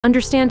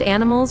Understand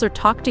animals or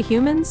talk to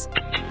humans?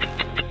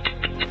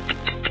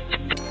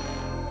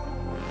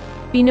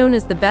 Be known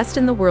as the best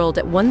in the world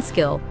at one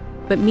skill,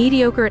 but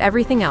mediocre at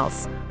everything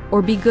else,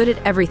 or be good at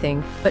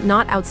everything, but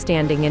not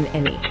outstanding in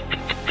any.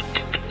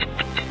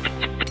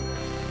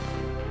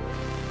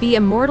 Be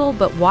immortal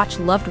but watch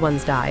loved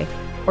ones die,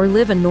 or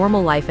live a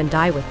normal life and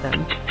die with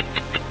them.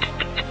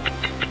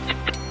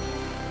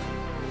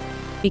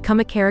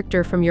 Become a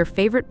character from your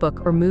favorite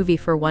book or movie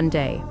for one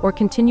day, or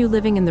continue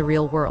living in the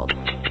real world.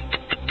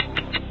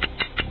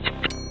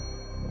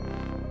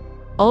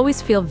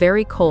 Always feel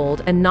very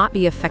cold and not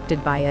be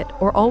affected by it,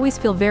 or always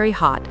feel very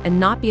hot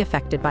and not be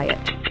affected by it.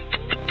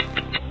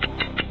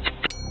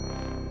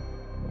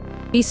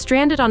 Be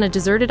stranded on a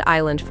deserted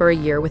island for a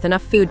year with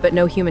enough food but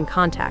no human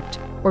contact,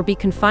 or be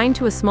confined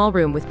to a small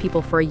room with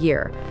people for a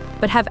year,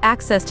 but have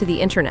access to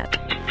the internet.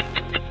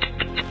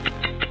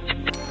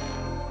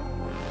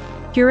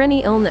 Cure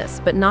any illness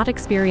but not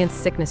experience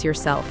sickness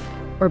yourself,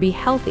 or be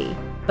healthy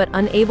but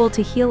unable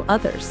to heal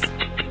others.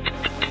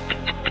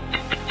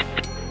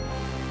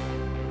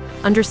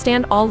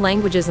 Understand all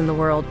languages in the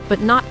world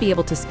but not be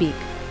able to speak,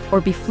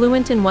 or be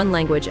fluent in one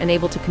language and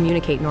able to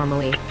communicate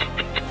normally.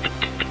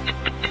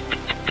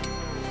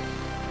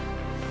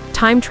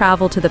 Time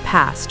travel to the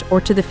past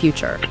or to the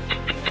future.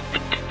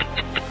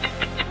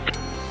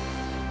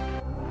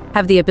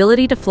 Have the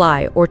ability to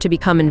fly or to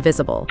become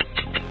invisible.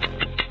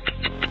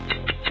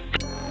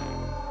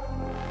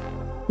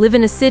 Live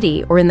in a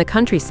city or in the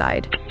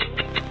countryside.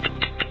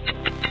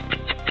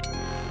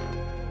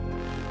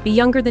 Be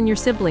younger than your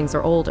siblings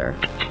or older.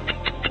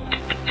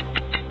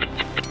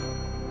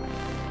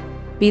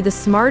 Be the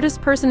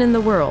smartest person in the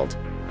world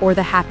or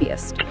the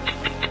happiest.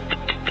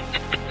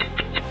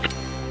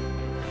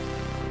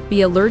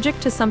 Be allergic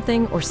to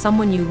something or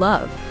someone you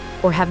love,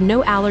 or have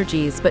no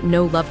allergies but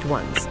no loved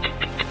ones.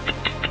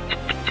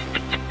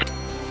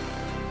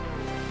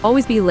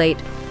 Always be late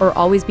or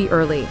always be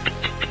early.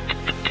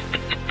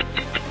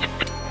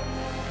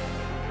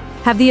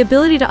 Have the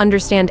ability to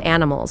understand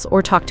animals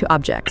or talk to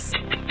objects.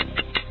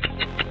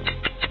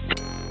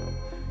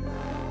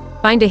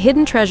 Find a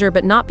hidden treasure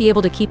but not be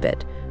able to keep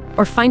it,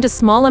 or find a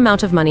small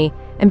amount of money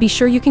and be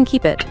sure you can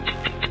keep it.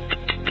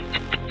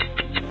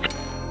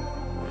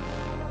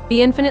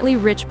 Be infinitely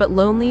rich but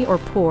lonely or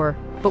poor,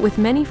 but with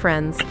many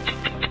friends.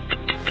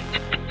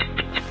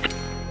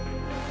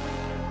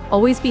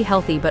 Always be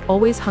healthy but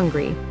always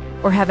hungry,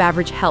 or have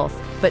average health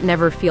but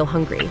never feel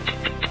hungry.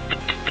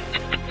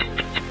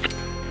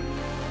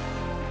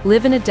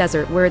 Live in a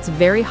desert where it's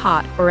very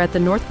hot, or at the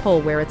North Pole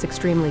where it's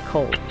extremely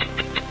cold.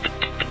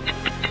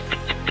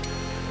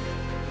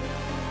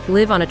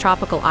 Live on a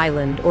tropical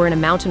island or in a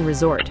mountain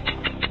resort.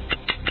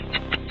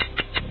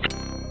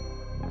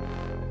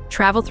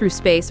 Travel through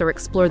space or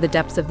explore the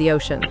depths of the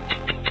ocean.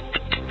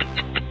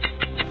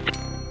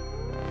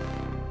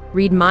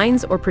 Read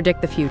minds or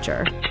predict the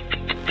future.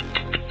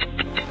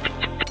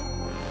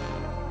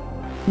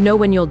 Know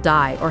when you'll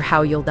die or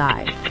how you'll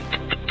die.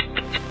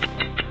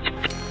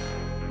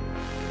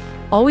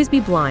 Always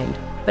be blind,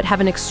 but have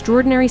an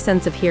extraordinary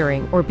sense of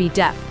hearing, or be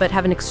deaf but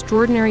have an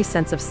extraordinary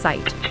sense of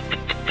sight.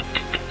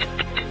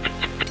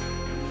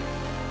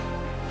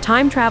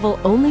 Time travel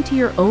only to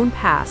your own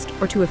past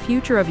or to a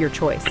future of your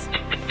choice.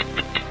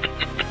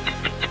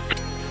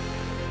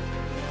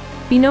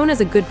 Be known as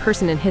a good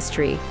person in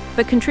history,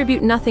 but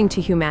contribute nothing to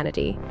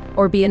humanity,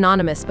 or be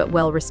anonymous but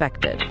well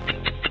respected.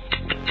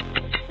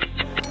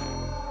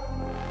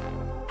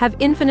 Have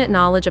infinite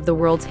knowledge of the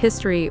world's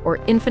history or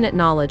infinite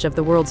knowledge of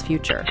the world's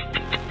future.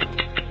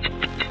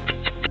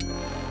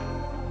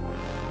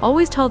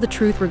 Always tell the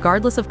truth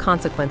regardless of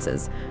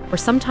consequences, or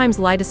sometimes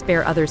lie to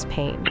spare others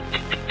pain.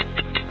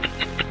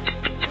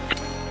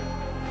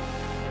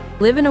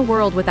 Live in a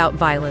world without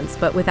violence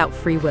but without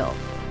free will,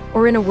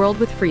 or in a world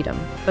with freedom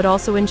but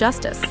also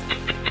injustice.